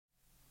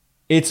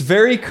It's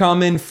very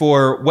common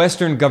for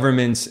Western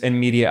governments and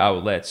media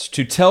outlets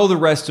to tell the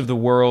rest of the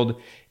world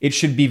it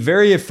should be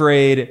very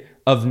afraid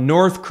of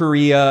North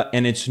Korea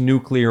and its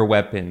nuclear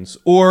weapons,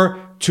 or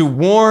to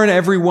warn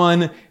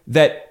everyone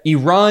that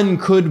Iran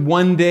could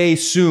one day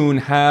soon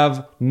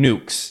have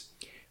nukes.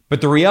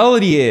 But the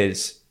reality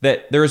is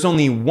that there is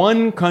only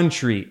one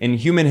country in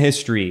human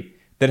history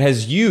that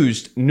has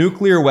used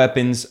nuclear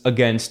weapons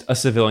against a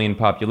civilian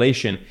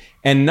population,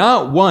 and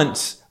not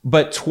once,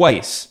 but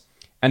twice.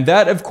 And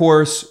that, of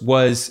course,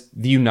 was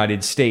the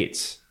United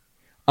States.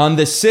 On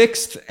the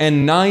 6th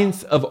and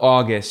 9th of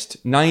August,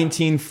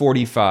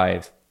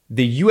 1945,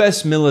 the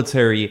US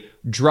military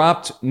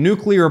dropped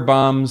nuclear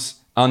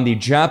bombs on the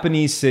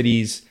Japanese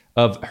cities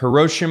of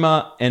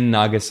Hiroshima and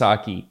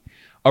Nagasaki.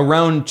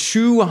 Around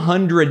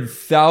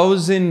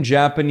 200,000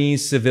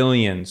 Japanese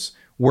civilians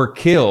were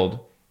killed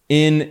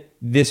in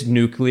this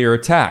nuclear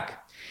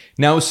attack.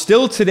 Now,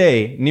 still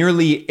today,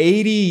 nearly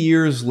 80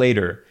 years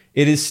later,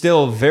 it is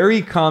still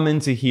very common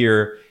to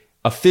hear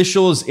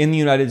officials in the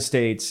United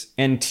States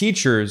and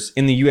teachers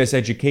in the US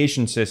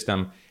education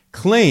system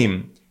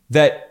claim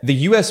that the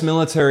US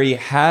military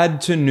had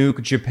to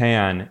nuke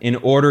Japan in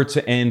order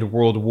to end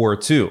World War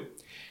II.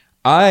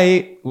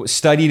 I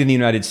studied in the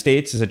United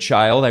States as a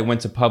child. I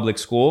went to public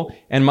school,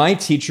 and my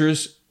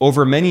teachers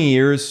over many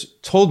years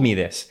told me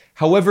this.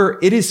 However,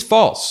 it is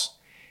false.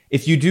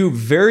 If you do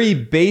very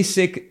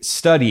basic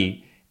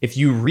study, if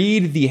you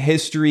read the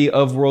history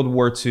of World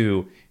War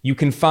II, you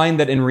can find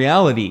that in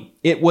reality,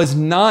 it was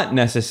not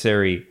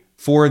necessary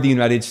for the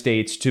United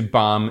States to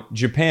bomb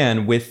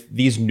Japan with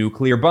these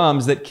nuclear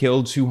bombs that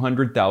killed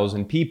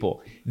 200,000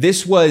 people.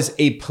 This was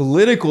a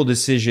political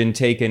decision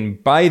taken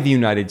by the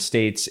United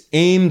States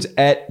aimed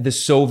at the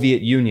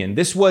Soviet Union.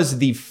 This was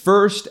the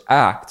first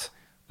act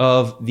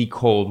of the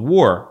Cold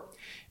War.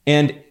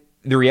 And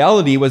the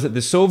reality was that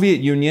the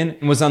Soviet Union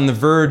was on the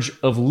verge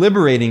of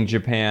liberating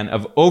Japan,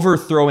 of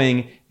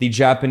overthrowing the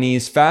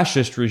Japanese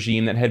fascist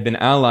regime that had been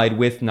allied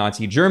with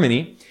Nazi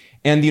Germany.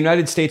 And the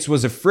United States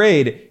was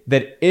afraid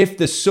that if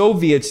the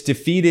Soviets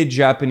defeated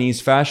Japanese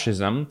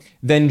fascism,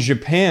 then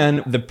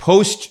Japan, the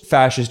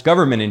post-fascist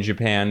government in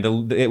Japan,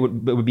 it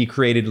would be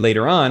created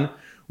later on,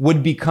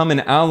 would become an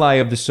ally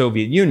of the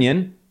Soviet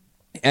Union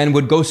and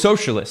would go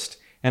socialist.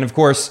 And of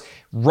course,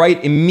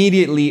 right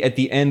immediately at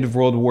the end of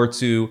World War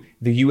II,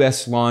 the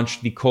US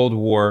launched the Cold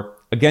War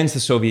against the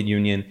Soviet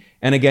Union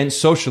and against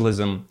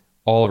socialism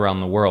all around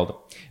the world.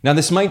 Now,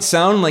 this might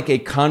sound like a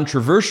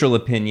controversial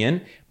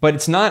opinion, but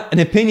it's not an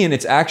opinion.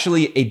 It's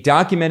actually a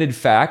documented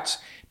fact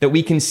that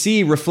we can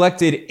see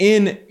reflected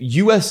in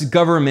US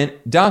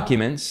government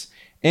documents,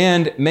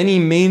 and many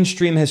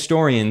mainstream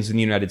historians in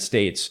the United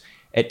States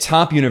at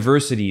top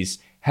universities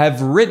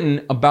have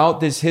written about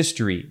this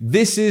history.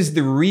 This is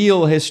the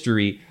real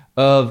history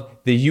of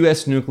the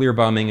US nuclear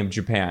bombing of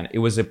Japan. It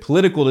was a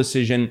political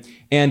decision,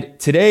 and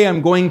today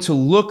I'm going to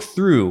look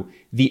through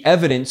the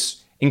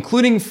evidence,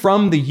 including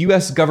from the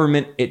US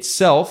government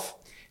itself,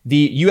 the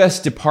US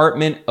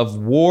Department of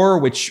War,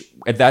 which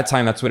at that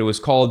time, that's what it was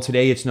called.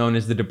 Today, it's known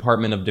as the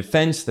Department of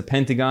Defense, the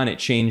Pentagon. It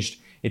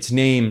changed its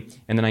name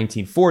in the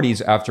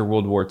 1940s after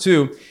World War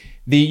II.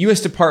 The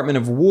US Department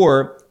of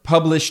War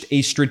published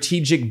a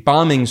strategic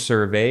bombing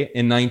survey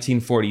in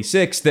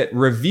 1946 that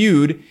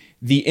reviewed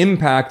the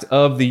impact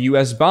of the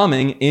US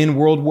bombing in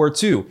World War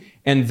II.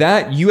 And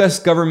that US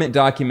government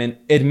document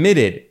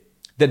admitted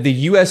that the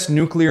US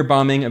nuclear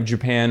bombing of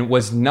Japan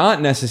was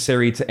not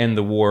necessary to end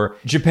the war.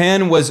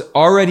 Japan was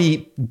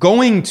already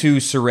going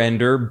to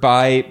surrender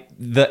by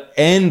the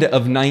end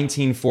of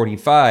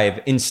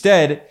 1945.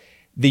 Instead,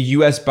 the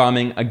US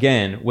bombing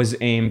again was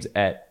aimed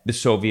at the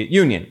Soviet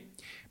Union.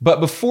 But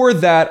before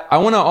that, I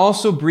want to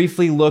also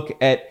briefly look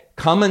at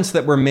comments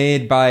that were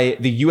made by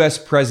the US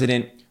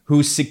president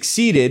who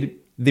succeeded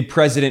the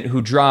president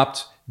who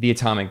dropped the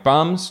atomic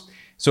bombs.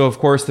 So, of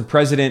course, the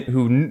president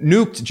who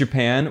nuked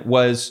Japan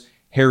was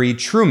Harry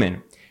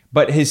Truman.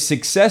 But his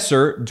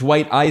successor,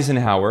 Dwight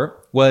Eisenhower,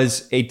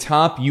 was a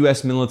top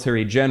US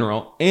military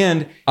general,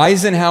 and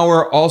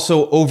Eisenhower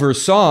also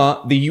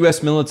oversaw the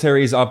US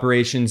military's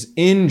operations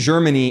in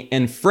Germany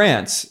and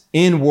France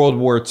in World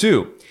War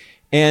II.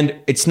 And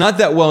it's not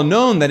that well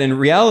known that in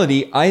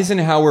reality,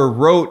 Eisenhower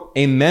wrote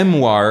a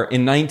memoir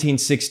in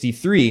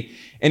 1963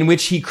 in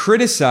which he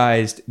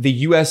criticized the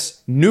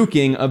US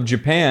nuking of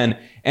Japan,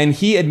 and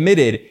he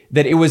admitted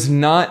that it was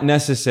not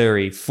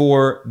necessary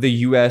for the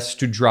US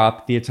to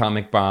drop the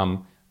atomic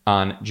bomb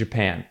on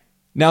Japan.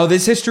 Now,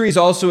 this history is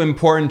also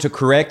important to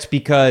correct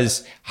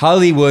because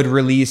Hollywood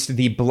released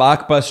the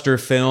blockbuster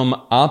film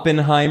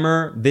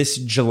Oppenheimer this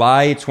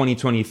July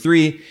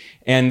 2023,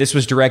 and this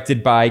was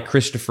directed by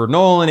Christopher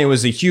Nolan. It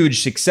was a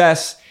huge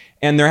success,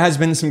 and there has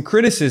been some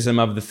criticism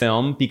of the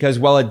film because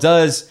while it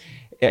does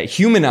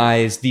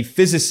humanize the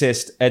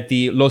physicist at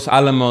the Los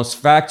Alamos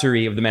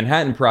factory of the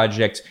Manhattan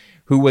Project,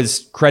 who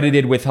was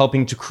credited with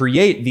helping to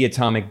create the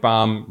atomic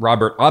bomb,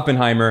 Robert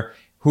Oppenheimer,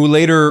 who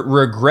later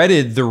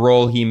regretted the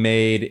role he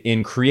made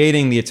in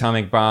creating the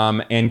atomic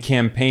bomb and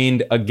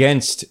campaigned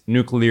against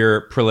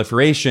nuclear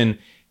proliferation.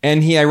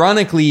 And he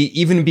ironically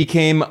even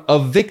became a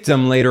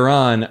victim later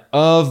on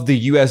of the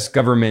US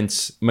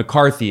government's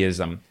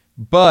McCarthyism.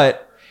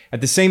 But at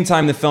the same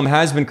time, the film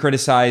has been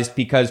criticized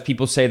because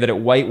people say that it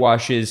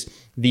whitewashes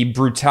the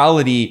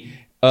brutality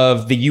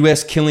of the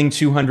US killing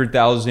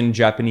 200,000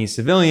 Japanese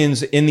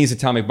civilians in these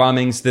atomic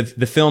bombings.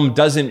 The film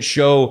doesn't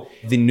show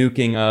the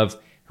nuking of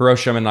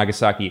Hiroshima and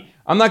Nagasaki.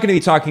 I'm not going to be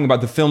talking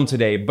about the film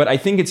today, but I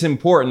think it's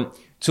important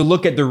to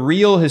look at the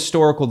real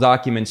historical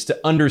documents to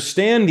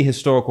understand the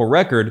historical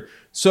record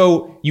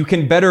so you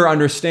can better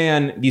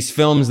understand these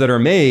films that are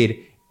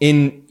made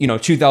in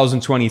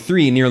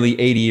 2023, nearly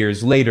 80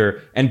 years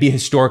later, and be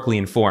historically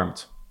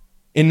informed.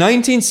 In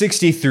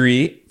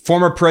 1963,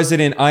 former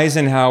President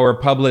Eisenhower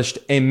published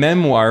a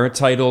memoir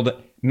titled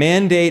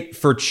Mandate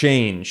for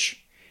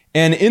Change.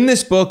 And in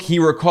this book, he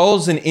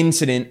recalls an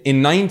incident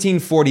in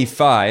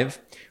 1945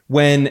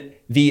 when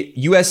the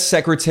U.S.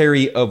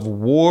 Secretary of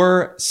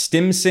War,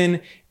 Stimson,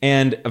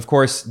 and of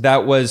course,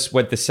 that was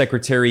what the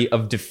Secretary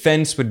of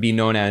Defense would be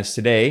known as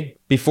today,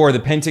 before the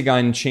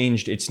Pentagon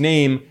changed its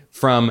name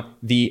from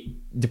the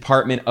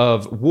Department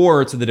of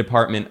War to the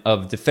Department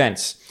of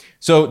Defense.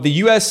 So the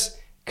U.S.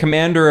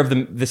 commander of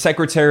the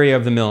Secretary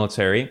of the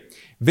Military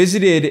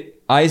visited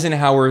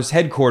Eisenhower's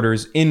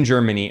headquarters in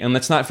Germany. And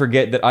let's not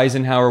forget that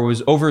Eisenhower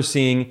was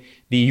overseeing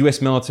the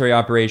U.S. military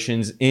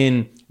operations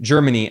in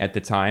Germany at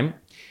the time.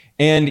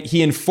 And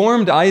he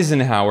informed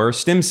Eisenhower,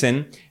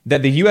 Stimson,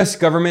 that the U.S.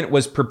 government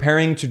was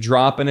preparing to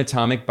drop an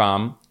atomic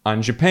bomb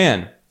on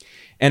Japan.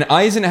 And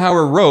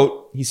Eisenhower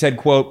wrote, he said,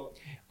 quote,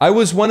 "I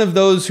was one of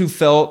those who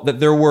felt that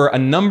there were a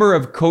number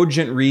of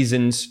cogent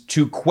reasons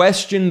to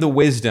question the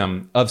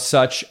wisdom of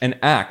such an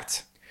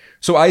act."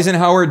 So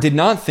Eisenhower did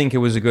not think it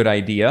was a good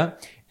idea.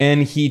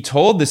 And he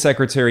told the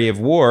Secretary of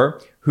War,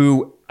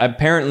 who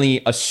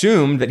apparently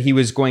assumed that he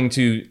was going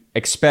to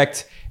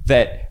expect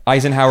that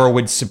Eisenhower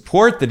would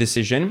support the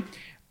decision.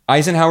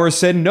 Eisenhower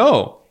said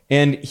no.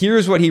 And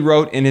here's what he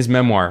wrote in his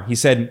memoir. He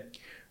said,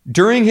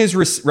 "During his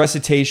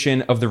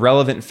recitation of the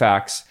relevant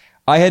facts,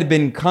 I had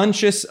been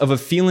conscious of a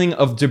feeling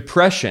of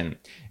depression,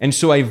 and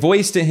so I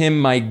voiced to him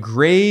my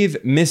grave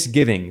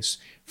misgivings,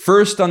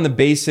 first on the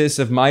basis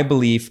of my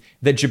belief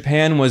that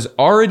Japan was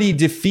already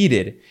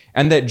defeated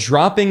and that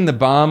dropping the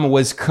bomb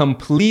was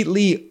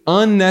completely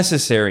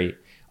unnecessary."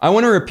 I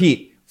want to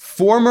repeat,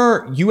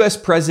 former U.S.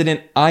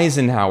 President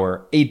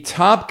Eisenhower, a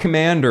top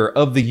commander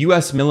of the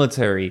U.S.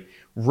 military,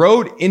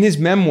 wrote in his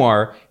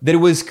memoir that it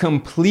was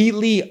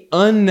completely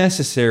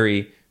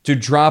unnecessary to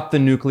drop the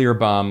nuclear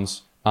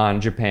bombs on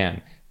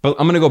Japan. But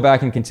I'm going to go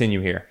back and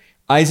continue here.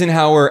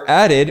 Eisenhower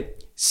added,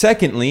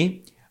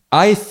 "Secondly,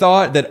 I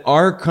thought that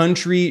our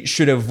country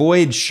should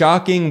avoid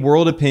shocking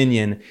world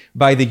opinion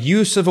by the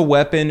use of a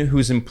weapon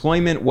whose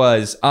employment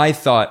was, I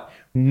thought,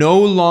 no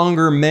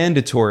longer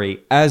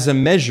mandatory as a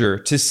measure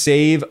to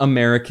save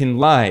American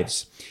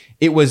lives.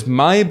 It was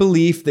my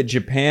belief that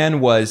Japan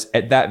was,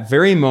 at that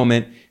very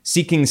moment,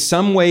 seeking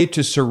some way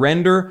to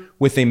surrender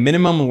with a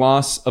minimum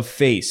loss of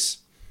face."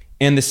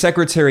 And the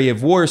Secretary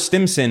of War,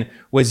 Stimson,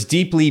 was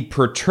deeply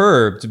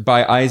perturbed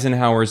by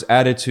Eisenhower's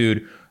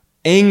attitude,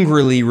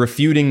 angrily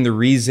refuting the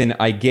reason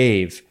I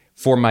gave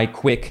for my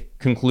quick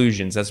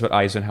conclusions. That's what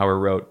Eisenhower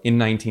wrote in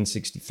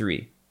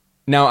 1963.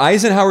 Now,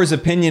 Eisenhower's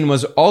opinion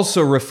was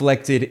also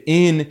reflected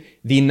in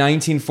the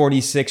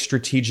 1946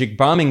 Strategic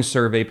Bombing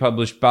Survey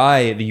published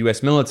by the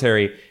U.S.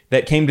 military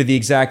that came to the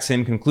exact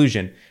same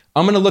conclusion.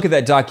 I'm going to look at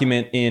that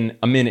document in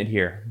a minute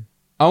here.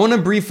 I want to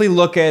briefly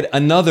look at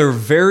another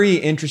very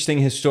interesting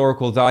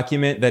historical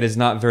document that is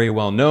not very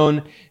well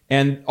known.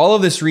 And all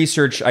of this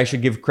research, I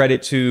should give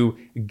credit to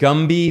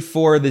Gumby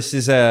for. This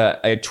is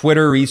a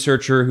Twitter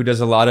researcher who does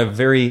a lot of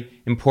very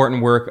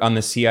important work on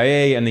the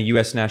CIA and the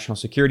U.S. national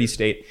security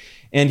state.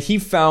 And he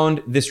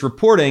found this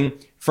reporting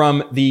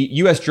from the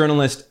U.S.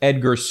 journalist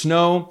Edgar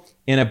Snow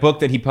in a book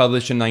that he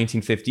published in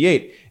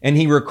 1958. And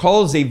he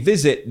recalls a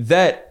visit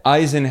that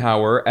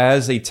Eisenhower,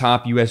 as a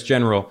top U.S.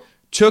 general,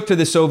 took to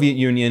the Soviet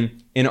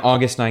Union in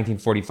August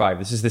 1945.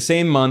 This is the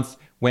same month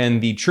when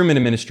the Truman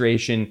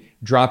administration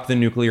dropped the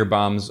nuclear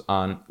bombs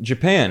on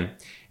Japan.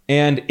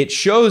 And it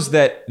shows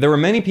that there were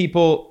many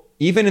people,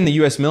 even in the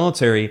U.S.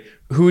 military,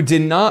 who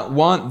did not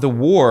want the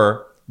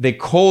war, the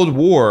Cold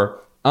War,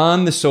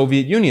 on the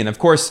Soviet Union. Of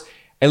course,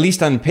 at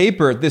least on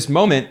paper at this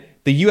moment,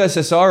 the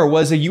USSR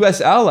was a U.S.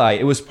 ally.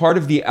 It was part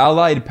of the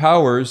Allied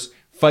powers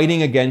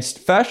fighting against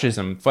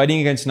fascism, fighting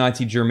against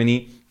Nazi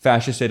Germany,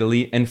 fascist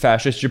Italy, and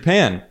fascist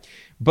Japan.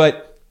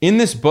 But in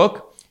this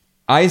book,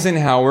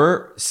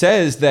 Eisenhower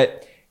says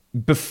that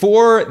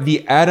before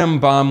the atom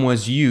bomb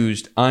was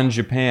used on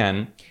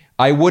Japan,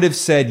 I would have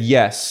said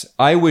yes.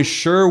 I was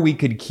sure we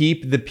could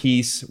keep the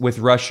peace with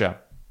Russia.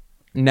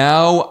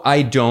 Now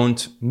I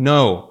don't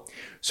know.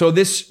 So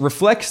this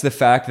reflects the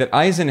fact that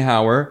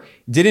Eisenhower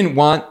didn't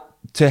want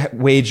to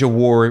wage a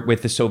war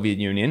with the Soviet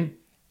Union,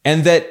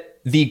 and that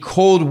the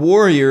Cold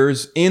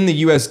Warriors in the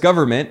U.S.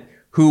 government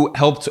who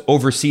helped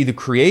oversee the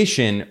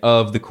creation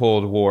of the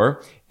Cold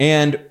War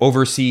and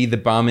oversee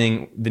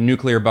the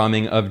nuclear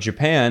bombing of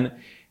Japan,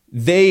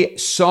 they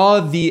saw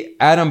the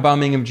atom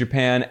bombing of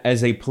Japan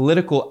as a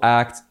political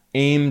act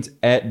aimed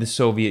at the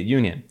Soviet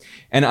Union.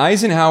 And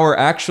Eisenhower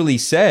actually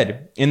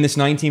said in this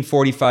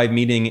 1945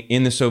 meeting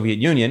in the Soviet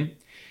Union,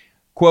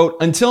 quote,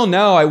 "Until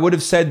now, I would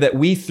have said that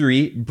we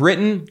three,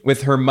 Britain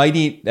with her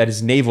mighty, that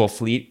is, naval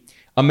fleet,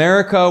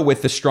 America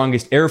with the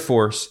strongest air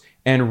force,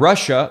 and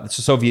Russia, the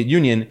Soviet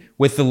Union,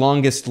 with the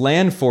longest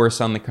land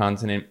force on the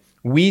continent,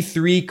 we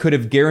three could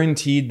have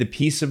guaranteed the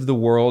peace of the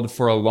world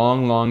for a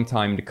long, long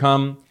time to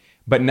come.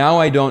 But now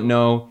I don't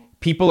know.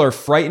 People are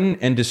frightened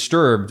and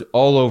disturbed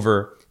all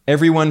over.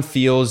 Everyone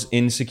feels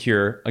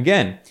insecure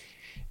again."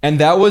 And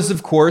that was,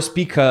 of course,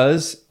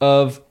 because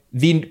of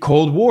the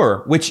Cold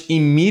War, which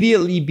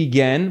immediately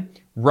began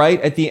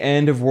right at the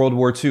end of World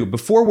War II,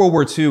 before World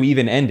War II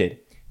even ended.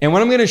 And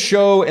what I'm going to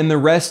show in the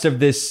rest of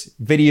this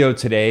video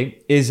today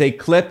is a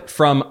clip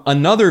from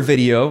another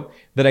video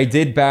that I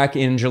did back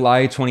in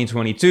July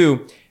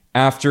 2022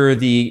 after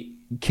the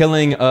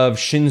killing of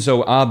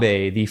Shinzo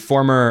Abe, the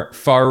former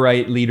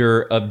far-right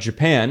leader of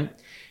Japan.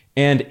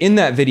 And in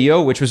that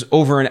video, which was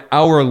over an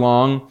hour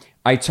long,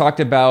 I talked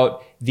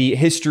about the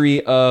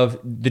history of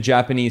the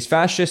Japanese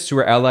fascists who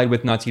were allied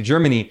with Nazi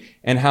Germany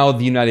and how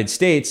the United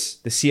States,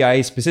 the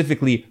CIA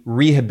specifically,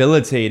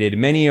 rehabilitated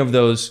many of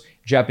those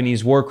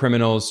Japanese war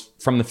criminals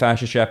from the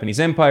fascist Japanese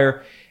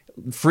Empire,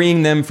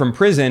 freeing them from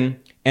prison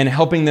and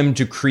helping them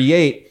to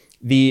create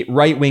the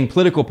right-wing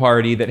political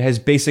party that has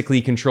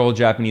basically controlled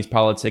Japanese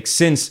politics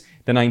since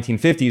the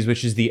 1950s,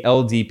 which is the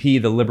LDP,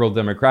 the Liberal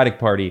Democratic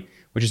Party,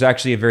 which is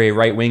actually a very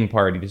right-wing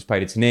party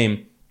despite its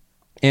name.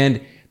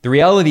 And the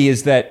reality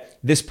is that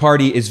this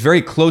party is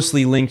very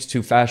closely linked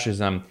to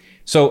fascism.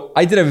 So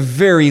I did a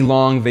very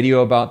long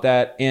video about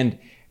that, and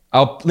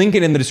I'll link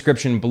it in the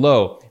description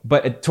below.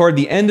 But toward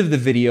the end of the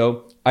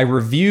video, I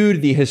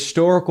reviewed the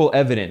historical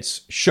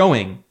evidence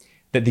showing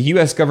that the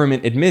US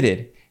government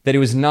admitted that it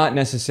was not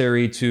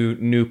necessary to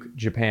nuke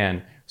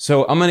Japan.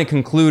 So I'm going to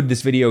conclude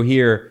this video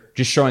here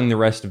just showing the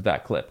rest of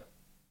that clip.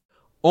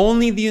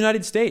 Only the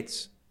United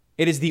States.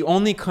 It is the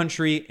only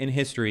country in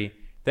history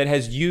that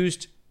has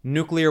used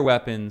nuclear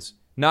weapons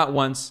not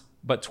once,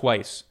 but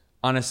twice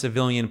on a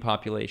civilian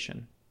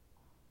population.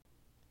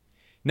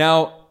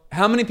 Now,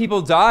 how many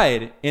people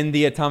died in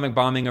the atomic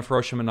bombing of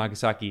Hiroshima and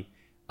Nagasaki?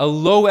 A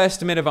low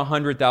estimate of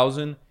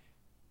 100,000.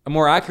 A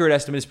more accurate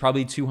estimate is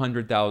probably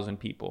 200,000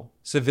 people,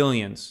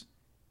 civilians,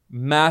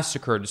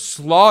 massacred,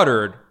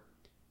 slaughtered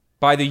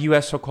by the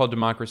US so-called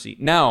democracy.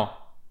 Now,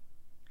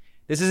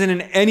 this isn't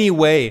in any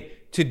way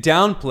to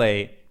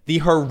downplay the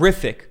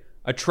horrific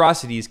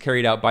atrocities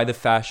carried out by the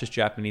fascist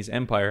Japanese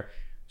Empire.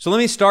 So let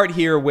me start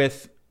here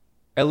with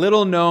a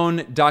little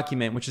known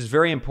document, which is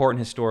very important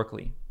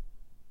historically.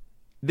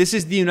 This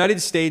is the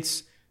United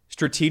States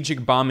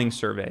Strategic Bombing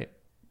Survey.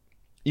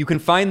 You can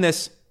find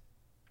this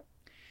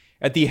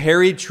at the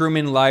Harry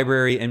Truman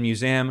Library and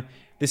Museum.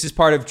 This is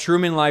part of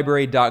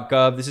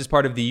trumanlibrary.gov. This is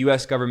part of the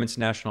U.S. government's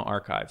National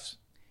Archives.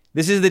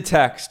 This is the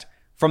text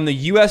from the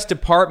U.S.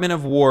 Department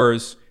of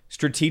War's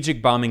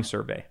Strategic Bombing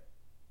Survey.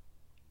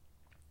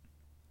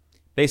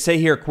 They say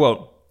here,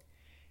 quote,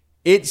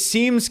 "It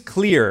seems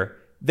clear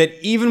that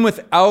even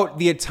without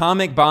the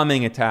atomic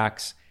bombing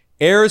attacks,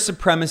 air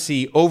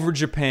supremacy over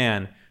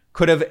Japan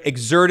could have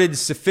exerted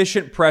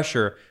sufficient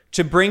pressure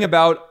to bring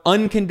about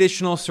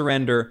unconditional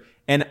surrender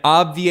and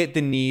obviate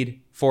the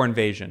need for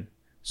invasion."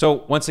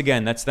 So once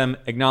again, that's them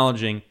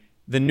acknowledging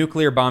the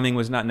nuclear bombing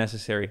was not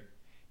necessary.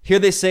 Here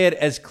they say it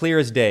as clear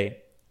as day.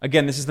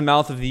 Again, this is the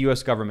mouth of the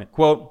U.S. government.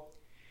 Quote,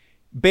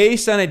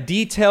 "Based on a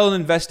detailed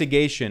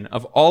investigation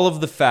of all of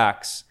the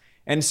facts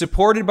and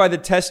supported by the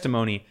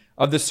testimony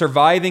of the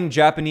surviving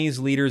Japanese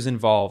leaders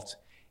involved,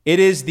 it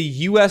is the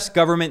U.S.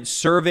 government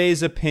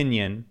survey's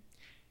opinion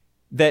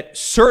that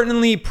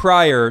certainly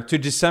prior to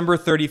December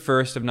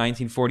 31st of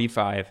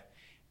 1945,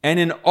 and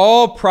in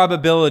all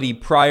probability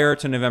prior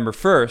to November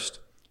 1st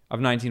of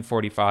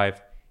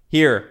 1945,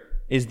 here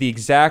is the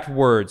exact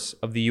words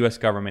of the U.S.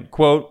 government,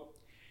 quote,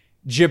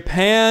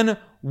 "Japan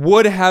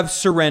would have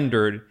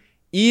surrendered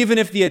even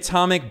if the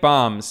atomic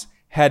bombs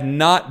had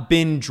not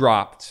been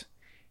dropped,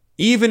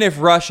 even if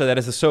Russia, that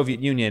is the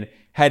Soviet Union,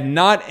 had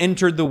not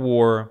entered the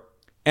war,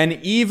 and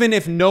even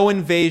if no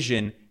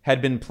invasion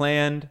had been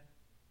planned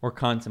or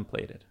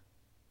contemplated."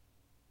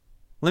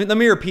 Let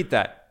me repeat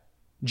that.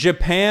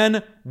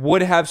 Japan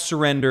would have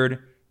surrendered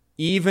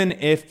even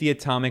if the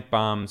atomic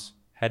bombs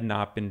had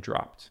not been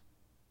dropped.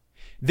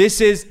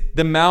 This is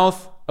the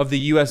mouth of the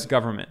U.S.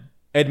 government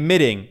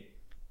admitting,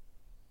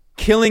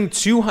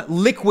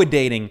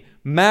 liquidating,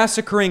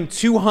 massacring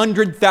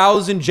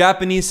 200,000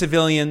 Japanese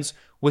civilians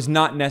was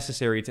not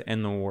necessary to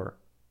end the war.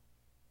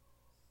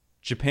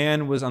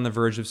 Japan was on the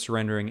verge of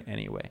surrendering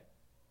anyway.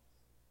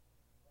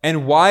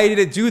 And why did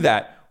it do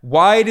that?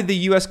 Why did the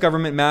U.S.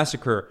 government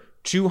massacre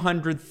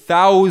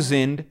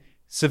 200,000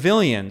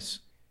 civilians?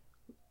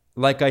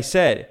 Like I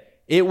said,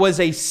 it was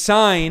a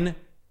sign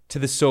to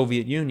the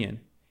Soviet Union.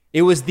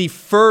 It was the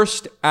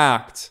first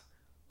act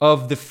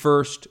of the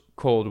First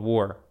Cold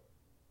War.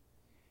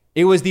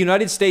 It was the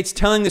United States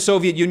telling the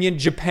Soviet Union,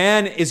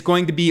 Japan is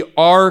going to be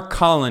our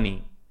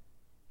colony.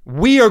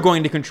 We are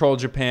going to control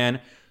Japan.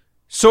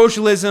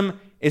 Socialism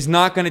is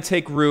not going to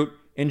take root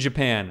in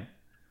Japan.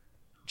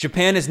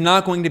 Japan is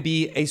not going to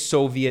be a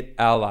Soviet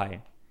ally.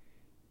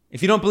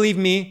 If you don't believe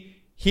me,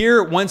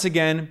 here once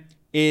again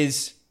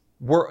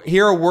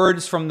here are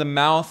words from the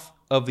mouth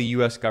of the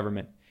U.S.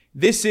 government.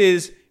 This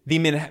is the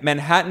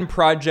Manhattan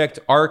Project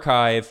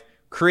archive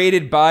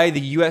created by the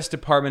U.S.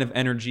 Department of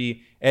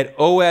Energy at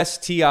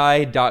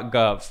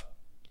osti.gov.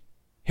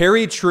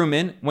 Harry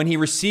Truman, when he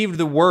received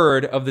the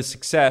word of the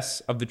success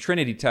of the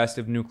Trinity test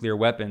of nuclear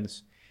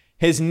weapons,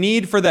 his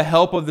need for the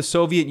help of the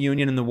Soviet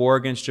Union in the war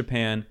against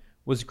Japan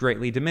was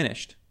greatly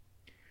diminished.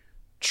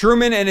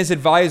 Truman and his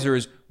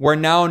advisors were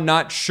now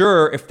not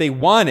sure if they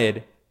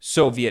wanted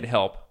Soviet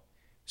help.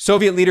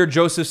 Soviet leader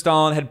Joseph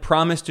Stalin had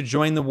promised to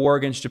join the war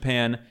against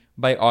Japan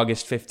by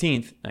August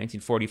 15th,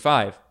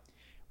 1945.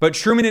 But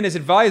Truman and his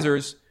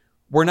advisors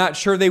were not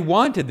sure they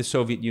wanted the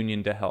Soviet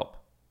Union to help.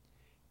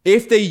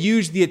 If they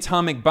used the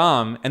atomic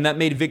bomb, and that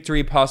made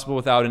victory possible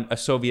without a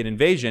Soviet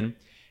invasion,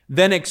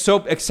 then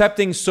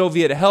accepting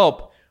Soviet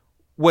help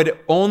would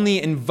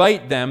only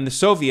invite them, the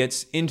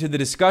Soviets, into the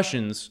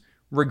discussions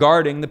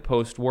regarding the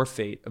post-war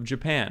fate of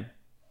Japan.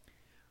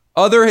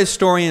 Other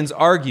historians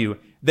argue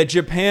that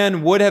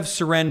Japan would have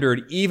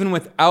surrendered even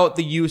without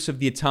the use of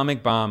the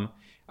atomic bomb,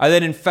 and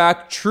that in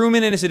fact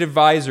Truman and his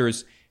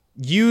advisors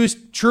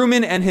used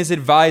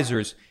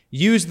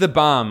the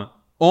bomb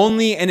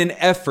only in an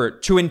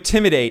effort to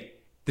intimidate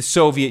the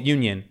Soviet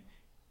Union.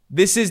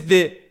 This is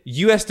the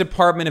U.S.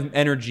 Department of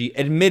Energy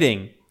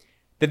admitting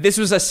that this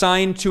was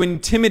assigned to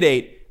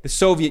intimidate the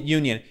Soviet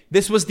Union.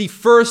 This was the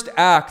first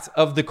act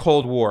of the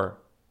Cold War,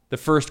 the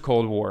first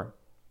Cold War.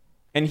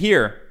 And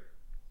here,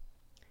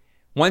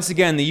 once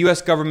again, the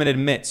U.S. government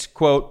admits,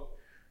 quote,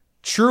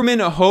 Truman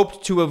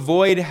hoped to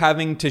avoid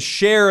having to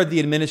share the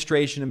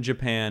administration of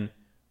Japan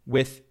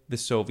with the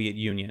Soviet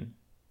Union.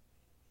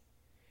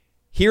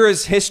 Here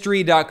is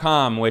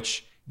history.com,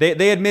 which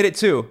they admit it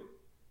too.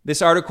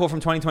 This article from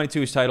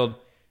 2022 is titled,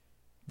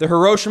 "The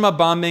Hiroshima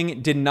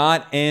bombing did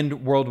not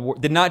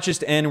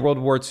just end World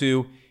War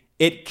II,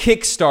 it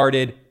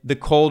kick-started the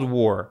Cold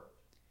War.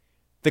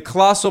 The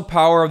colossal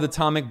power of the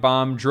atomic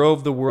bomb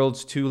drove the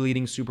world's two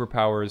leading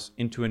superpowers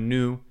into a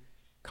new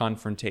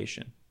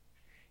confrontation."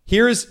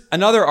 Here's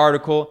another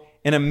article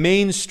in a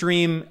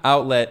mainstream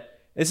outlet.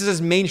 This is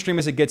as mainstream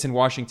as it gets in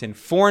Washington.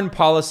 Foreign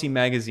Policy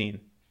magazine.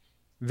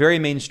 Very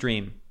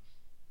mainstream.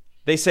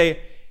 They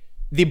say,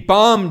 the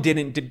bomb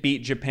didn't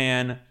beat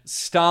Japan,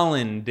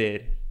 Stalin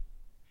did.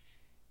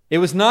 It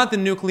was not the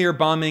nuclear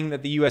bombing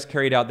that the U.S.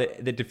 carried out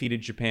that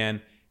defeated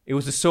Japan. It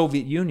was the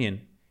Soviet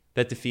Union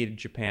that defeated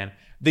Japan.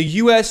 The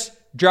U.S.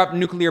 dropped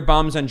nuclear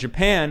bombs on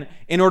Japan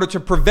in order to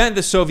prevent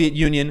the Soviet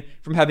Union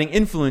from having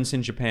influence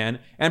in Japan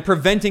and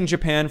preventing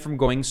Japan from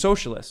going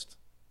socialist.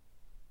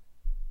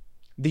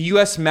 The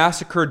U.S.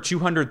 massacred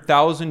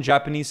 200,000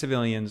 Japanese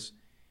civilians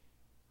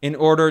in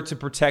order to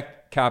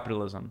protect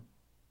capitalism.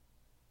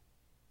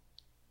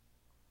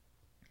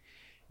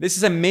 This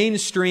is a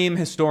mainstream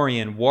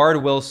historian,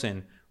 Ward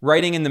Wilson,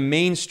 writing in the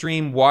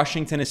mainstream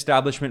Washington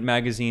establishment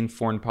magazine,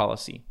 Foreign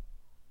Policy.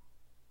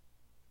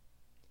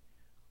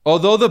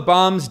 Although the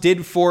bombs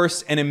did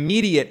force an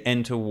immediate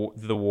end to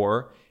the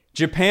war,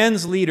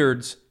 Japan's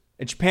leaders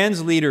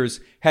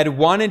had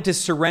wanted to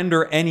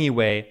surrender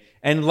anyway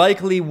and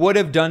likely would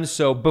have done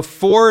so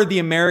before the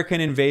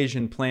American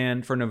invasion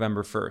planned for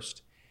November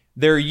 1st.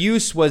 Their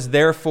use was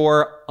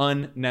therefore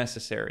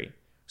unnecessary.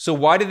 So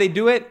why did they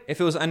do it if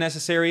it was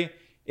unnecessary?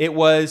 It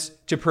was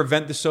to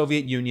prevent the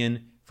Soviet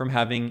Union from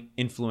having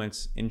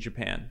influence in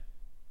Japan.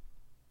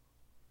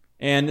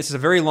 And this is a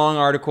very long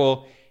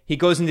article. He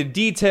goes into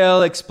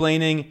detail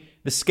explaining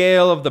the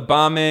scale of the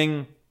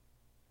bombing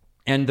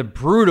and the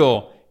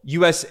brutal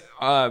U.S.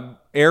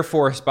 Air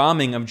Force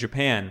bombing of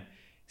Japan.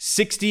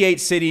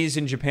 68 cities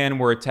in Japan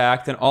were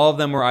attacked, and all of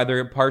them were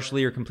either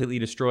partially or completely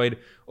destroyed.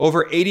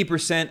 Over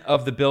 80%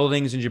 of the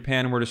buildings in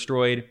Japan were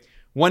destroyed.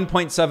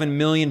 1.7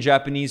 million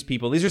Japanese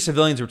people, these are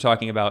civilians we're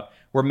talking about,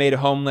 were made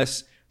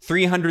homeless.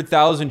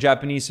 300,000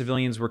 Japanese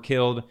civilians were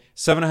killed.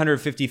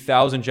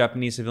 750,000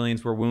 Japanese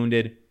civilians were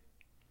wounded.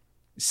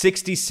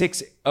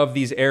 66 of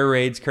these air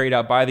raids carried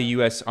out by the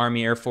U.S.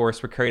 Army Air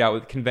Force were carried out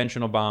with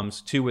conventional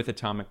bombs, 2 with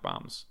atomic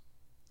bombs.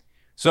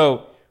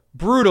 So,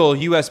 brutal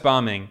U.S.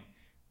 bombing.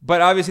 But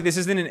obviously this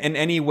isn't in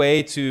any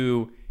way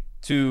to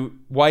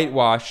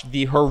whitewash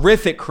the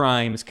horrific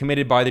crimes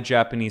committed by the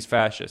Japanese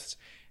fascists.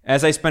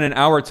 As I spent an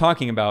hour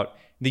talking about,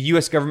 the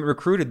U.S. government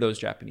recruited those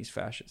Japanese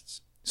fascists.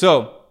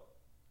 So,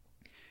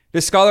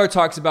 this scholar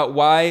talks about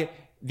why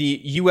the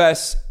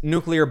U.S.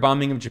 nuclear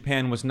bombing of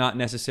Japan was not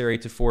necessary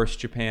to force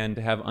Japan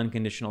to have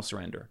unconditional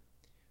surrender.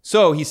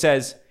 So, he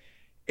says,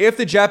 if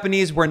the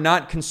Japanese were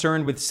not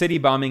concerned with city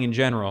bombing in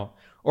general,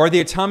 or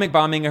the atomic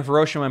bombing of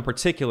Hiroshima in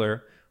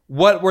particular,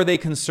 what were they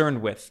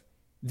concerned with?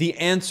 The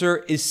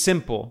answer is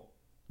simple: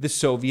 the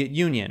Soviet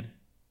Union.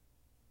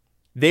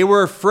 They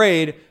were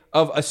afraid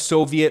of a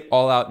Soviet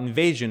all-out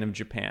invasion of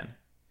Japan.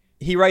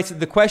 He writes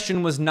that the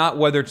question was not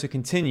whether to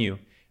continue,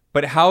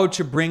 but how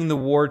to bring the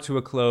war to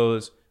a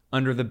close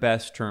under the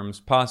best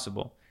terms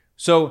possible.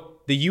 So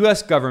the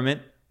US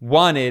government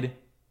wanted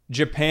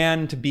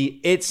Japan to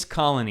be its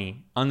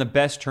colony on the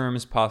best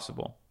terms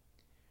possible.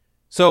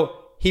 So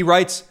he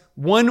writes,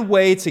 one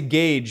way to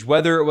gauge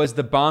whether it was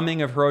the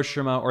bombing of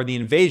Hiroshima or the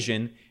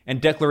invasion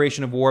and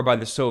declaration of war by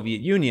the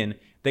Soviet Union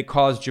that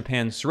caused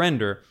Japan's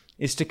surrender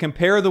is to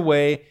compare the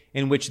way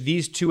in which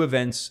these two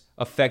events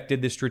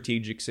affected the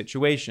strategic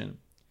situation.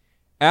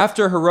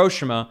 After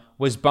Hiroshima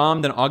was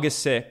bombed on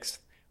August 6th,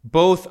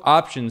 both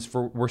options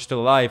were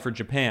still alive for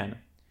Japan.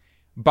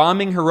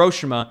 Bombing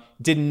Hiroshima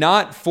did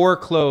not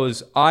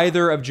foreclose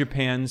either of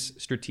Japan's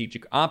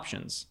strategic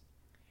options.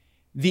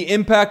 The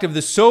impact of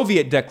the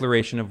Soviet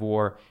declaration of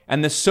war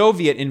and the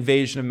Soviet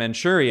invasion of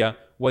Manchuria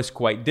was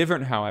quite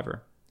different,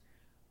 however.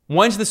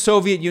 Once the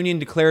Soviet Union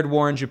declared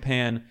war on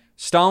Japan,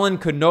 Stalin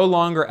could no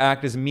longer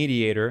act as a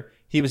mediator.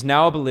 He was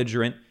now a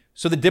belligerent,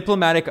 so the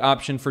diplomatic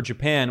option for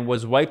Japan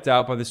was wiped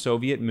out by the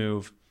Soviet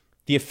move.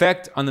 The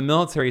effect on the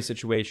military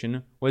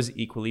situation was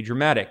equally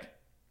dramatic.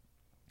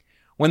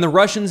 When the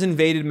Russians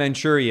invaded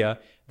Manchuria,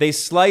 they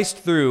sliced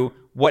through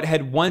what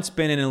had once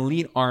been an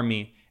elite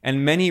army,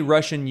 and many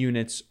Russian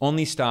units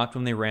only stopped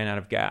when they ran out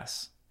of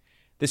gas.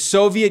 The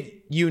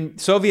Soviet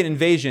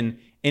invasion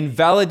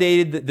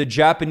invalidated the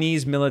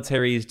Japanese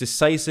military's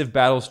decisive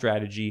battle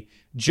strategy,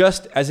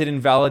 just as it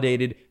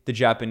invalidated the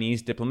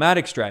Japanese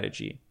diplomatic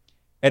strategy.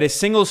 At a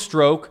single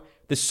stroke,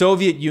 the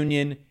Soviet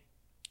Union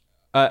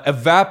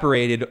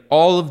evaporated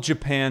all of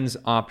Japan's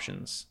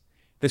options.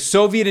 The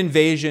Soviet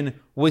invasion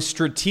was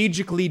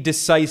strategically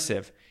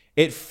decisive.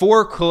 It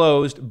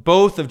foreclosed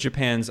both of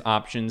Japan's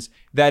options,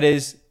 that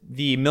is,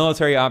 the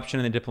military option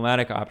and the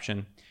diplomatic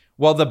option,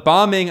 while the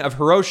bombing of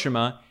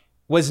Hiroshima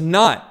was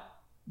not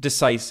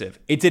decisive.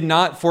 It did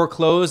not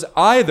foreclose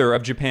either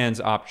of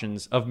Japan's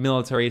options of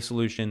military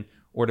solution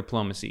or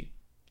diplomacy.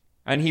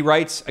 And he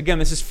writes, again,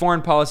 this is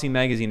Foreign Policy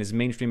Magazine, as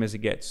mainstream as it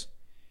gets.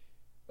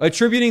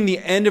 Attributing the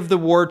end of the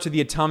war to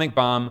the atomic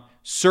bomb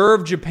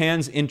served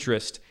Japan's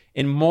interest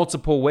in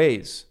multiple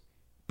ways,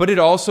 but it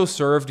also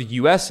served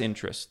U.S.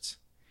 interests.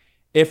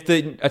 If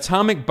the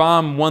atomic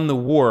bomb won the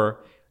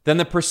war, then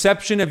the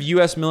perception of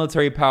U.S.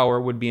 military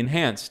power would be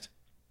enhanced.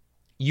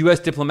 U.S.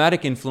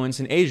 diplomatic influence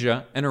in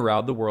Asia and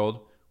around the world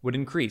would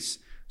increase.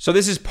 So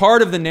this is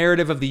part of the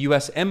narrative of the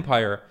U.S.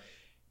 empire.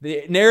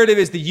 The narrative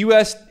is the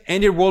U.S.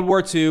 ended World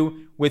War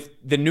II with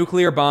the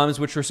nuclear bombs,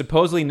 which were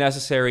supposedly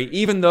necessary,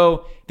 even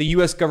though the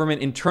U.S.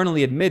 government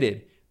internally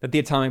admitted that the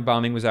atomic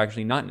bombing was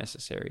actually not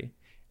necessary.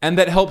 And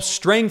that helped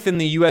strengthen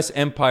the U.S.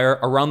 empire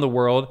around the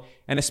world,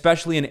 and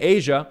especially in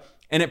Asia,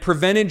 and it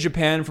prevented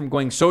Japan from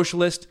going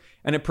socialist,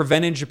 and it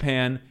prevented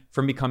Japan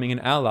from becoming an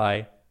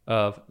ally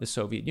of the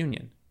Soviet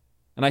Union.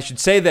 And I should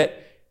say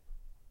that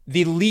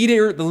the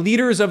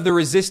leaders of the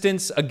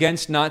resistance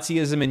against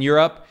Nazism in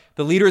Europe,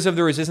 the leaders of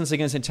the resistance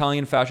against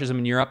Italian fascism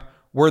in Europe,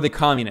 were the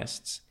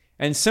communists.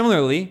 And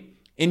similarly,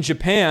 in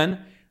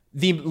Japan,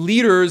 the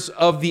leaders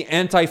of the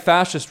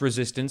anti-fascist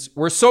resistance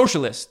were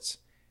socialists,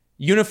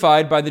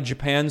 unified by the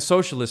Japan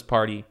Socialist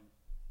Party.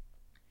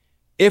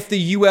 If the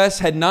U.S.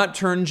 had not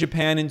turned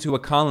Japan into a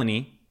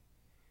colony,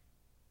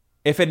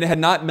 if it had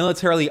not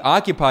militarily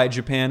occupied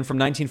Japan from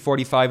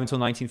 1945 until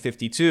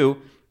 1952,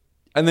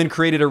 and then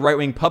created a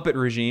right-wing puppet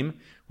regime,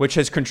 which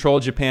has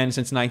controlled Japan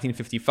since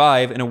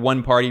 1955 in a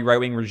one-party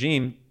right-wing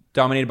regime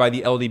dominated by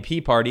the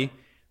LDP party,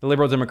 the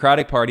Liberal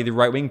Democratic Party, the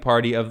right-wing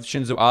party of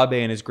Shinzo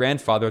Abe and his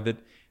grandfather,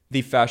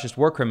 the fascist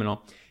war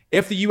criminal.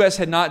 If the U.S.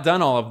 had not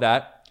done all of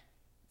that,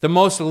 the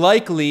most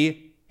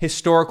likely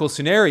historical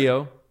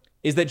scenario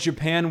is that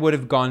Japan would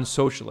have gone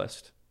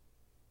socialist.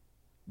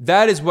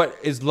 That is what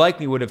is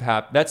likely would have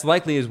happened. That's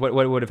likely is what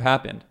would have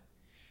happened.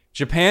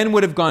 Japan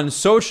would have gone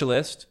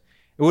socialist.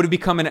 It would have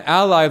become an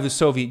ally of the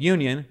Soviet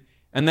Union,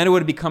 and then it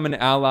would have become an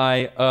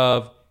ally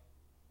of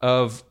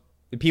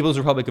the People's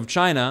Republic of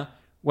China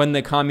when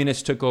the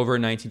communists took over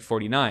in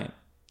 1949.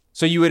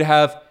 So you would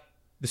have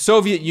the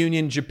Soviet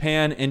Union,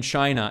 Japan, and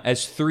China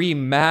as three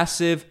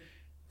massive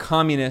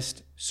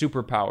communist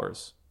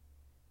superpowers.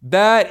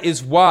 That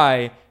is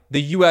why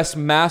the U.S.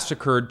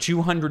 massacred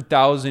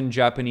 200,000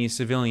 Japanese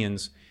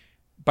civilians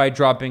by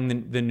dropping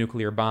the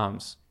nuclear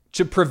bombs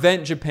to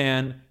prevent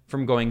Japan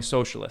from going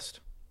socialist.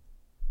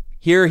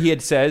 Here he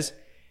says,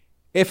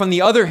 if on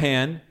the other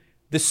hand,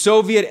 the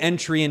Soviet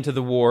entry into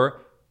the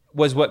war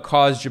was what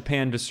caused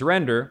Japan to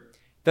surrender,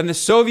 then the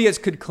Soviets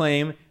could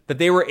claim that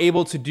they were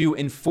able to do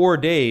in 4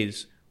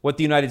 days what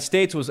the United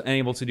States was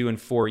unable to do in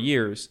 4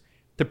 years.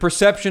 The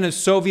perception of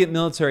Soviet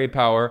military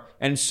power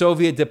and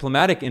Soviet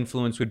diplomatic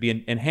influence would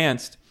be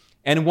enhanced.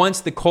 And once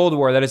the Cold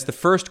War, that is the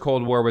first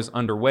Cold War, was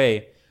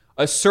underway,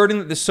 asserting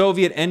that the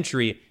Soviet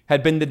entry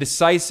had been the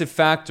decisive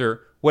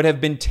factor would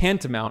have been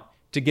tantamount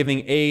to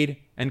giving aid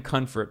and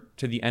comfort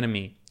to the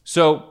enemy.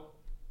 So,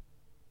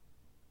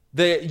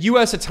 the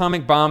U.S.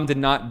 atomic bomb did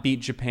not beat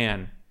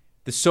Japan.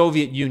 The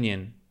Soviet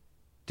Union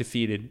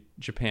defeated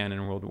Japan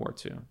in World War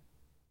II.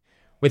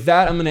 With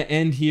that, I'm going to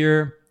end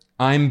here.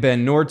 I'm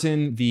Ben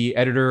Norton, the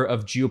editor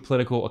of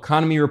Geopolitical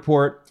Economy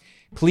Report.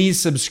 Please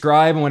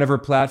subscribe on whatever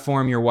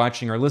platform you're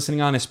watching or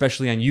listening on,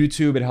 especially on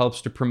YouTube. It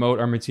helps to promote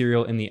our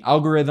material in the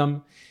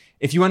algorithm.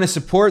 If you want to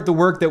support the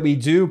work that we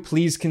do,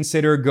 please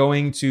consider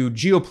going to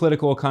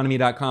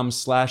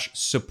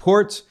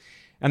geopoliticaleconomy.com/support.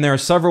 And there are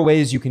several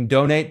ways you can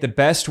donate. The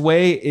best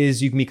way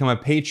is you can become a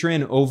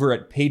patron over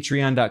at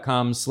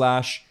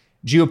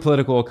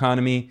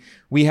patreon.com/geopoliticaleconomy.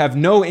 We have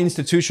no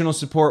institutional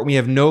support. We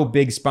have no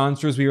big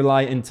sponsors. We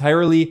rely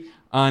entirely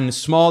on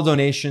small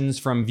donations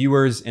from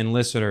viewers and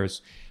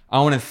listeners. I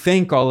want to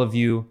thank all of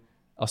you.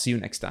 I'll see you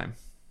next time.